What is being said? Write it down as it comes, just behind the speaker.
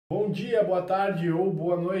Bom dia, boa tarde ou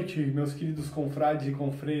boa noite, meus queridos confrades e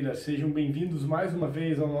confreiras. Sejam bem-vindos mais uma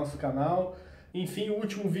vez ao nosso canal. Enfim, o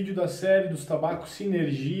último vídeo da série dos tabacos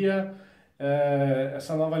Sinergia,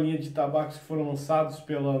 essa nova linha de tabacos que foram lançados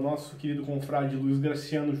pelo nosso querido confrade Luis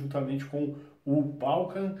Graciano juntamente com o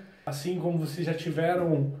Balkan. Assim como vocês já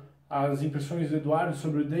tiveram as impressões do Eduardo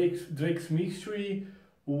sobre o Drake's Mystery,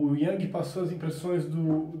 o Young passou as impressões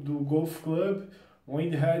do Golf Club,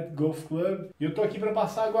 Windhead Golf Club. E eu tô aqui para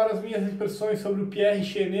passar agora as minhas impressões sobre o Pierre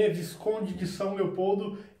Chenet, Visconde de São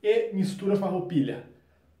Leopoldo e Mistura Farroupilha.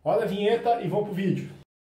 Roda a vinheta e vamos pro vídeo.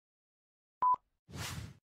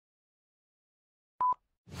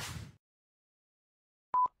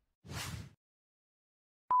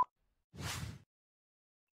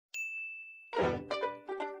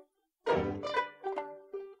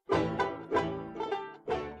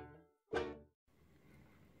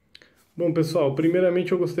 Bom, pessoal,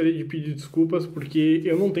 primeiramente eu gostaria de pedir desculpas porque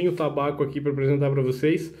eu não tenho tabaco aqui para apresentar para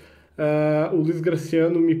vocês. O Luis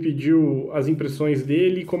Graciano me pediu as impressões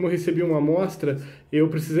dele e como eu recebi uma amostra, eu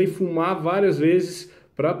precisei fumar várias vezes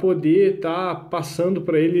para poder estar passando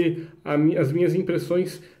para ele as minhas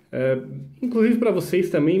impressões, inclusive para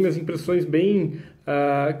vocês também, minhas impressões bem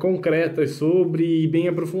concretas sobre e bem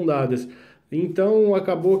aprofundadas. Então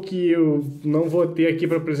acabou que eu não vou ter aqui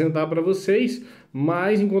para apresentar para vocês,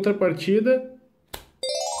 mas em contrapartida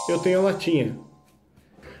eu tenho a latinha.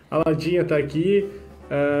 A latinha está aqui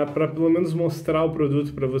para pelo menos mostrar o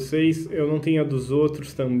produto para vocês. Eu não tenho a dos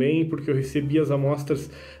outros também, porque eu recebi as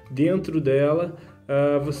amostras dentro dela.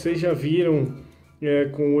 Vocês já viram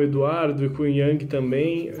com o Eduardo e com o Yang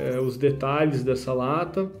também os detalhes dessa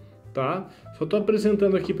lata, tá? Só estou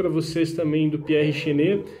apresentando aqui para vocês também do Pierre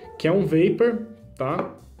Chenet, que é um vapor,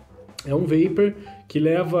 tá? É um vapor que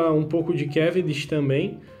leva um pouco de Cavendish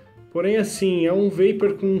também. Porém, assim, é um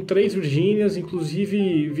vapor com 3 virgínias,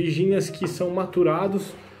 inclusive virgínias que são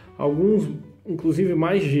maturados, alguns, inclusive,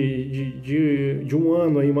 mais de um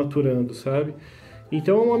ano aí maturando, sabe?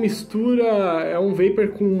 Então, é uma mistura, é um vapor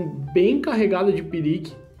com bem carregada de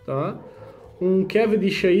perique, tá? Um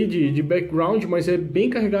Cavendish aí de background, mas é bem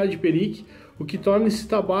carregado de perique, o que torna esse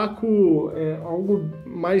tabaco algo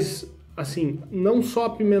mais, assim, não só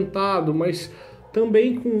apimentado, mas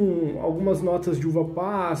também com algumas notas de uva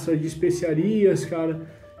passa, de especiarias, cara.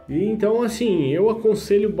 E então, assim, eu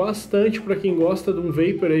aconselho bastante para quem gosta de um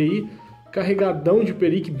vapor aí, carregadão de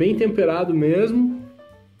perique, bem temperado mesmo.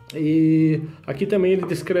 E aqui também ele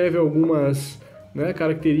descreve algumas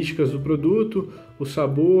características do produto, o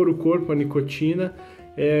sabor, o corpo, a nicotina.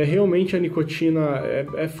 Realmente a nicotina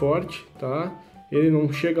é forte, tá? Ele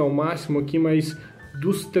não chega ao máximo aqui, mas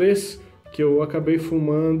dos 3 que eu acabei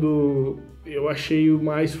fumando, eu achei o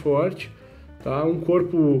mais forte, tá? Um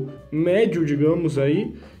corpo médio, digamos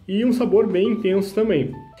aí, e um sabor bem intenso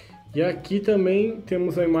também. E aqui também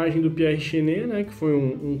temos a imagem do Pierre Chenet, né? Que foi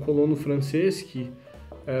um colono francês que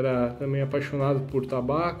era também apaixonado por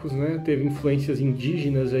tabacos, né? Teve influências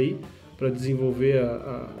indígenas aí para desenvolver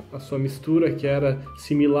a sua mistura, que era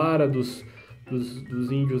similar à dos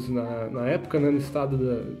índios na época, né? No estado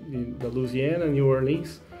da Louisiana, New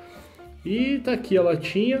Orleans. E tá aqui a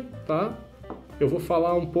latinha, tá? Eu vou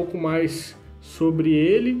falar um pouco mais sobre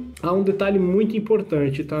ele. Há um detalhe muito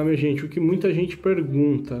importante, tá, minha gente? O que muita gente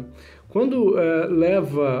pergunta. Quando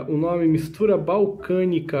leva o nome mistura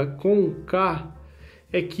balcânica com K,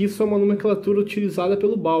 é que isso é uma nomenclatura utilizada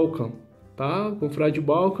pelo Balkan, tá? O confrade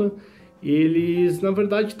Balkan, eles na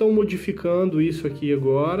verdade estão modificando isso aqui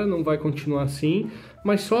agora, não vai continuar assim,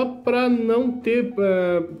 mas só para não ter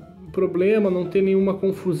problema, não ter nenhuma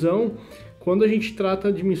confusão quando a gente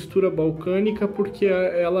trata de mistura balcânica, porque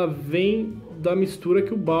ela vem da mistura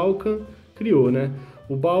que o Balkan criou, né?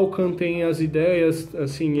 O Balkan tem as ideias,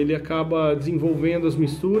 assim, ele acaba desenvolvendo as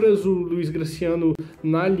misturas. O Luis Graciano,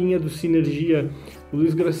 na linha do Sinergia, o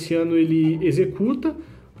Luis Graciano ele executa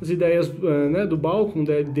as ideias do Balkan,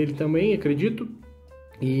 dele também, acredito.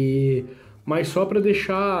 Mas só para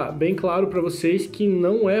deixar bem claro para vocês que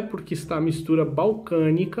não é porque está a mistura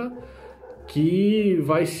balcânica que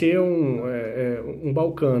vai ser um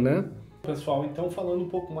Balkan, né? Pessoal, então falando um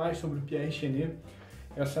pouco mais sobre o Pierre Chenet,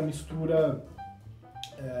 essa mistura,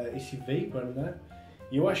 esse vapor, né?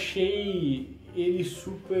 Eu achei ele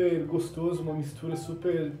super gostoso, uma mistura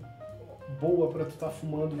super boa para tu estar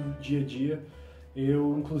fumando no dia a dia.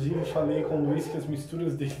 Eu inclusive falei com o Luis que as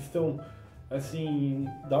misturas dele estão, assim,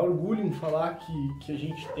 dá orgulho em falar que a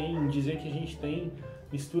gente tem, em dizer que a gente tem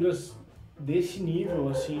misturas desse nível,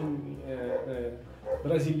 assim,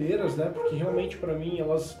 brasileiras, né? Porque realmente para mim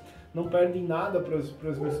elas não perdem nada para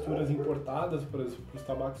as misturas importadas, para os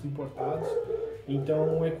tabacos importados.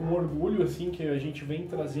 Então é com orgulho assim que a gente vem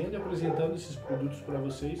trazendo e apresentando esses produtos para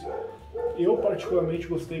vocês. Eu particularmente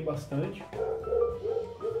gostei bastante.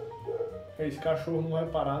 Esse cachorro não vai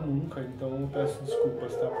parar nunca, então eu peço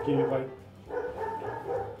desculpas, tá? Porque ele vai...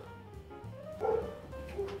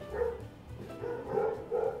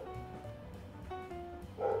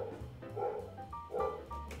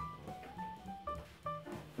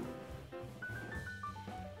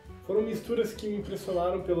 Foram misturas que me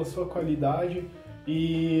impressionaram pela sua qualidade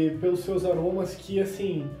e pelos seus aromas que,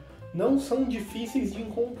 assim, não são difíceis de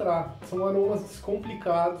encontrar. São aromas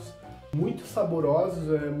descomplicados, muito saborosos,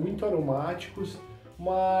 muito aromáticos,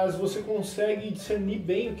 mas você consegue discernir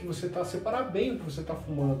bem o que você está, separar bem o que você está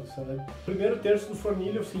fumando, sabe? No primeiro terço do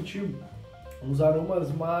fornilho eu senti uns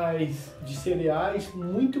aromas mais de cereais,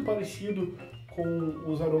 muito parecido com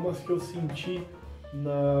os aromas que eu senti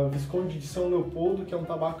na Visconde de São Leopoldo, que é um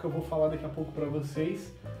tabaco que eu vou falar daqui a pouco para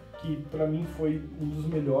vocês, que para mim foi um dos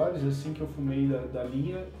melhores assim que eu fumei da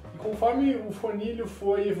linha. E conforme o fornilho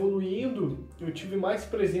foi evoluindo, eu tive mais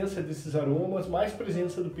presença desses aromas, mais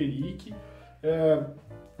presença do perique,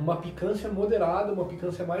 uma picância moderada, uma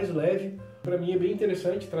picância mais leve. Para mim é bem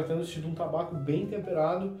interessante, tratando-se de um tabaco bem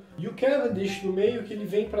temperado. E o Cavendish no meio, que ele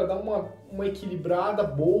vem para dar uma equilibrada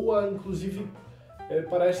boa, inclusive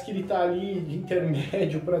parece que ele está ali de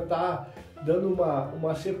intermédio para estar dando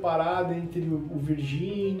uma separada entre o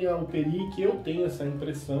Virginia, o Perique. Eu tenho essa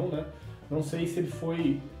impressão, né? Não sei se ele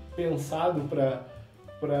foi pensado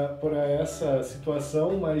para essa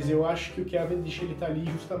situação, mas eu acho que o Cavendish ele está ali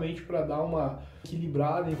justamente para dar uma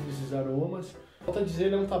equilibrada entre esses aromas. Volto a dizer,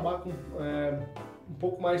 ele é um tabaco um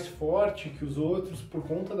pouco mais forte que os outros por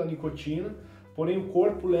conta da nicotina, porém o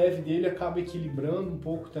corpo leve dele acaba equilibrando um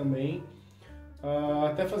pouco também.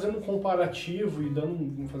 Até fazendo um comparativo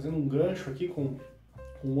e fazendo um gancho aqui com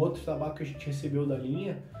outro tabaco que a gente recebeu da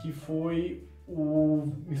linha, que foi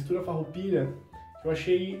o Mistura Farroupilha, que eu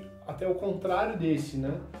achei até o contrário desse,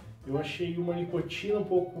 né? Eu achei uma nicotina um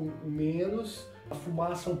pouco menos, a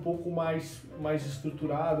fumaça um pouco mais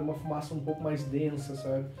estruturada, uma fumaça um pouco mais densa,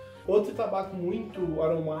 sabe? Outro tabaco muito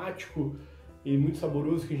aromático e muito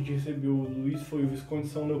saboroso que a gente recebeu, Luis, foi o Visconde de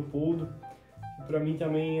São Leopoldo. Para mim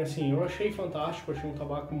também, assim, eu achei fantástico, achei um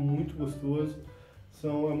tabaco muito gostoso.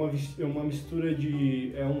 É uma mistura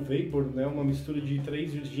de... é um vapor, né? Uma mistura de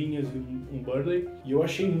 3 Virgínias e um Burley. E eu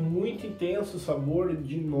achei muito intenso o sabor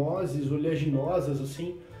de nozes oleaginosas,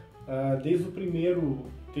 assim, desde o primeiro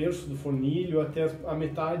terço do fornilho até a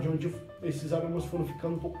metade, onde esses aromas foram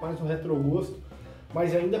ficando um pouco mais no retrogosto,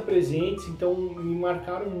 mas ainda presentes, então me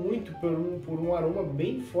marcaram muito por um aroma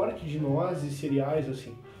bem forte de nozes e cereais,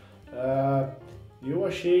 assim. Eu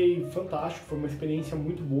achei fantástico, foi uma experiência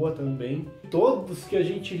muito boa também. Todos que a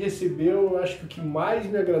gente recebeu, eu acho que o que mais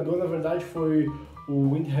me agradou, na verdade, foi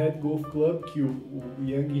o Windhead Golf Club, que o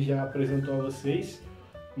Yang já apresentou a vocês,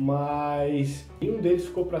 mas nenhum deles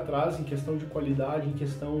ficou para trás em questão de qualidade, em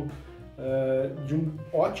questão de um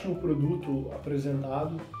ótimo produto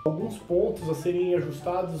apresentado. Alguns pontos a serem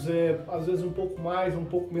ajustados às vezes um pouco mais, um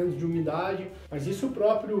pouco menos de umidade, mas isso o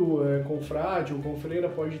próprio confrade ou confreira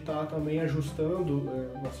pode estar também ajustando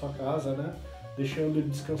na sua casa, né? Deixando ele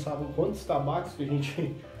descansar. Quantos tabacos que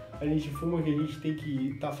a gente fuma, que a gente tem que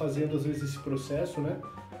estar fazendo às vezes esse processo, né?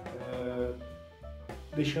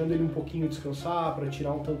 Deixando ele um pouquinho descansar para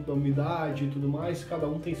tirar um tanto da umidade e tudo mais. Cada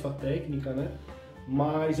um tem sua técnica, né?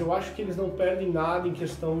 Mas eu acho que eles não perdem nada em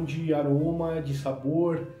questão de aroma, de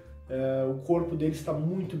sabor. O corpo deles está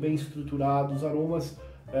muito bem estruturado, os aromas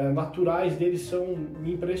naturais deles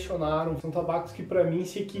me impressionaram. São tabacos que para mim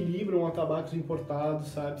se equilibram a tabacos importados,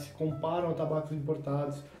 sabe? Se comparam a tabacos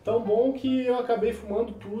importados. Tão bom que eu acabei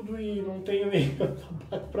fumando tudo e não tenho nenhum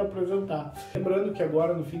tabaco para apresentar. Lembrando que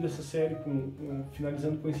agora no fim dessa série,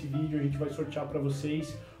 finalizando com esse vídeo, a gente vai sortear para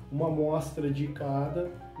vocês uma amostra de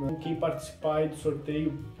cada, né? Quem participar do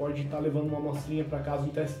sorteio pode estar levando uma amostrinha para casa, um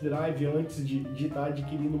test drive antes de estar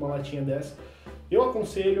adquirindo uma latinha dessa. Eu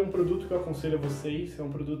aconselho, é um produto que eu aconselho a vocês, é um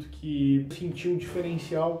produto que eu senti um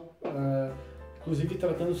diferencial, inclusive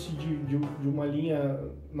tratando-se de uma linha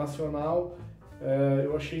nacional,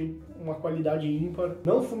 eu achei uma qualidade ímpar.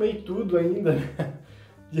 Não fumei tudo ainda,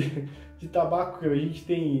 né? de tabaco, a gente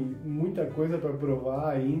tem muita coisa para provar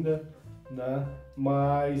ainda, né?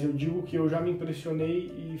 Mas eu digo que eu já me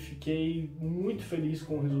impressionei e fiquei muito feliz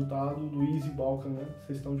com o resultado. Luis e Balkan, né?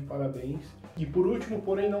 Vocês estão de parabéns. E por último,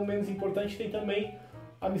 porém não menos importante, tem também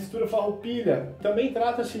a Mistura Farroupilha. Também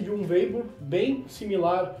trata-se de um vapor bem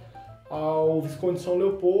similar ao Visconde de São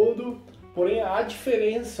Leopoldo, Porém, a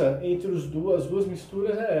diferença entre as duas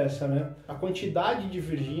misturas é essa, né? A quantidade de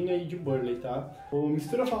Virgínia e de Burley, tá? O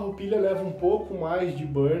Mistura Farroupilha leva um pouco mais de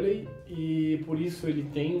Burley e por isso ele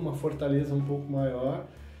tem uma fortaleza um pouco maior.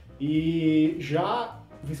 E já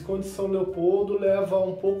Visconde de São Leopoldo leva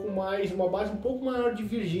um pouco mais, uma base um pouco maior de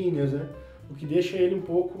Virgínias, né? O que deixa ele um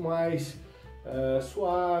pouco mais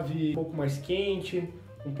suave, um pouco mais quente,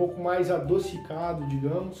 um pouco mais adocicado,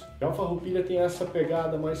 digamos. Já o Farroupilha tem essa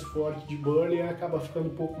pegada mais forte de Burley e acaba ficando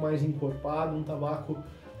um pouco mais encorpado, um tabaco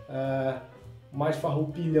mais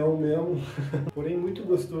farroupilhão mesmo. Porém muito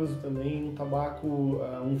gostoso também, um tabaco,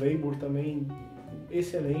 um Weibur também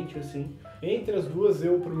excelente, assim. Entre as duas,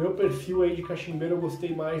 pro meu perfil aí de cachimbeiro, eu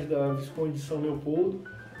gostei mais da Visconde de São Leopoldo,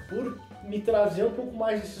 por me trazer um pouco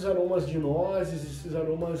mais desses aromas de nozes, esses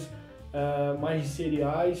aromas mais de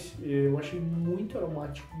cereais. Eu achei muito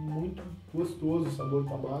aromático, muito gostoso o sabor do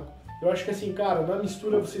tabaco. Eu acho que assim, cara, na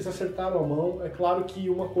mistura vocês acertaram a mão. É claro que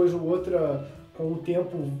uma coisa ou outra, com o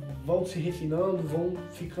tempo, vão se refinando, vão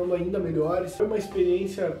ficando ainda melhores. Foi uma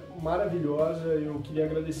experiência maravilhosa. Eu queria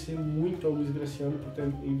agradecer muito ao Luis Graciano por ter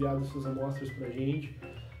enviado suas amostras pra gente.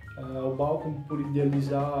 O Balkan por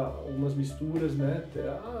idealizar algumas misturas, né?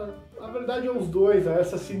 A verdade é os dois,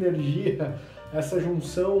 essa sinergia, essa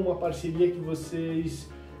junção, uma parceria que vocês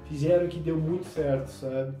fizeram que deu muito certo,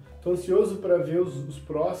 sabe? Tô ansioso para ver os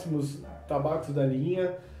próximos tabacos da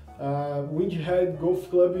linha. Windhead Golf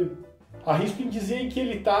Club, arrisco em dizer que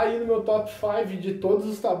ele tá aí no meu top 5 de todos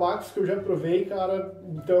os tabacos que eu já provei, cara.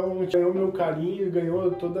 Então ganhou meu carinho,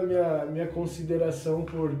 ganhou toda a minha consideração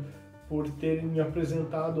por terem me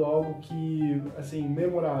apresentado algo que, assim,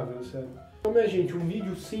 memorável, sabe? Então, minha gente, um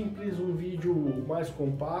vídeo simples, um vídeo mais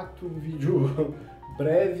compacto, um vídeo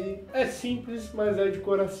breve. É simples, mas é de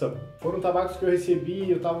coração. Foram tabacos que eu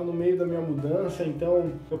recebi, eu tava no meio da minha mudança,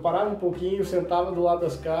 então eu parava um pouquinho, sentava do lado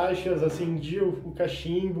das caixas, acendia o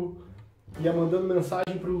cachimbo, ia mandando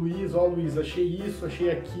mensagem pro Luiz, Luiz, achei isso, achei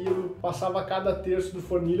aquilo. Passava cada terço do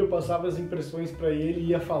fornilho, eu passava as impressões para ele e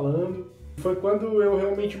ia falando. Foi quando eu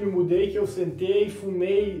realmente me mudei que eu sentei,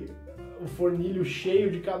 fumei o fornilho cheio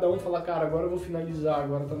de cada um, falar, cara, agora eu vou finalizar,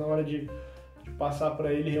 agora tá na hora de passar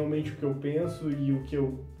para ele realmente o que eu penso e o que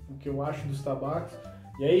eu acho dos tabacos.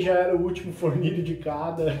 E aí já era o último fornilho de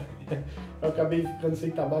cada. Eu acabei ficando sem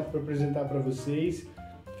tabaco para apresentar para vocês.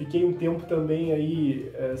 Fiquei um tempo também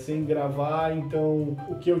aí sem gravar, então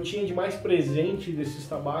o que eu tinha de mais presente desses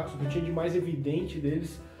tabacos, o que eu tinha de mais evidente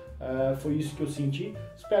deles, foi isso que eu senti.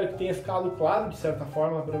 Espero que tenha ficado claro de certa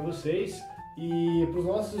forma para vocês. E para os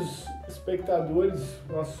nossos espectadores,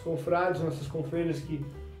 nossos confrades, nossas confreiras que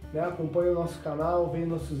acompanham o nosso canal, veem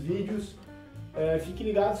nossos vídeos, fiquem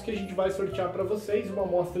ligados que a gente vai sortear para vocês uma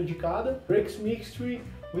amostra de cada. Breaks Mixture,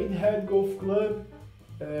 Windhead Golf Club,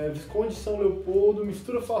 Visconde de São Leopoldo,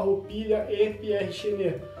 Mistura Farroupilha e Pierre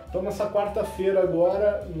Chenet. Então nessa quarta-feira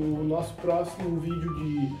agora, no nosso próximo vídeo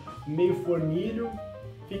de meio fornilho,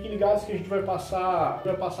 fiquem ligados que a gente vai passar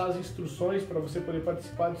as instruções para você poder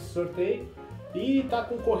participar desse sorteio e tá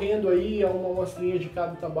concorrendo aí a uma amostrinha de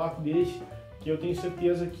cada tabaco desse, que eu tenho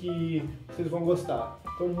certeza que vocês vão gostar.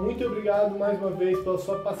 Então muito obrigado mais uma vez pela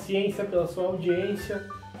sua paciência, pela sua audiência.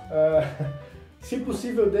 Se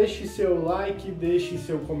possível, deixe seu like, deixe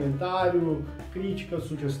seu comentário, críticas,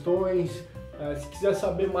 sugestões. Se quiser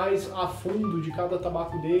saber mais a fundo de cada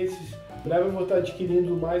tabaco desses, em breve eu vou estar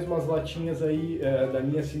adquirindo mais umas latinhas aí da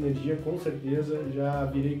linha Sinergia, com certeza, já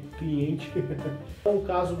virei cliente. Então,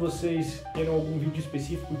 caso vocês queiram algum vídeo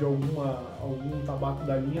específico de algum tabaco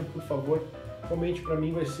da linha, por favor, comente para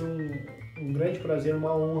mim, vai ser um grande prazer,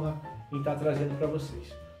 uma honra em estar trazendo para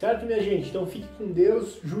vocês. Certo, minha gente? Então fique com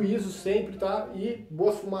Deus, juízo sempre, tá? E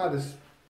boas fumadas!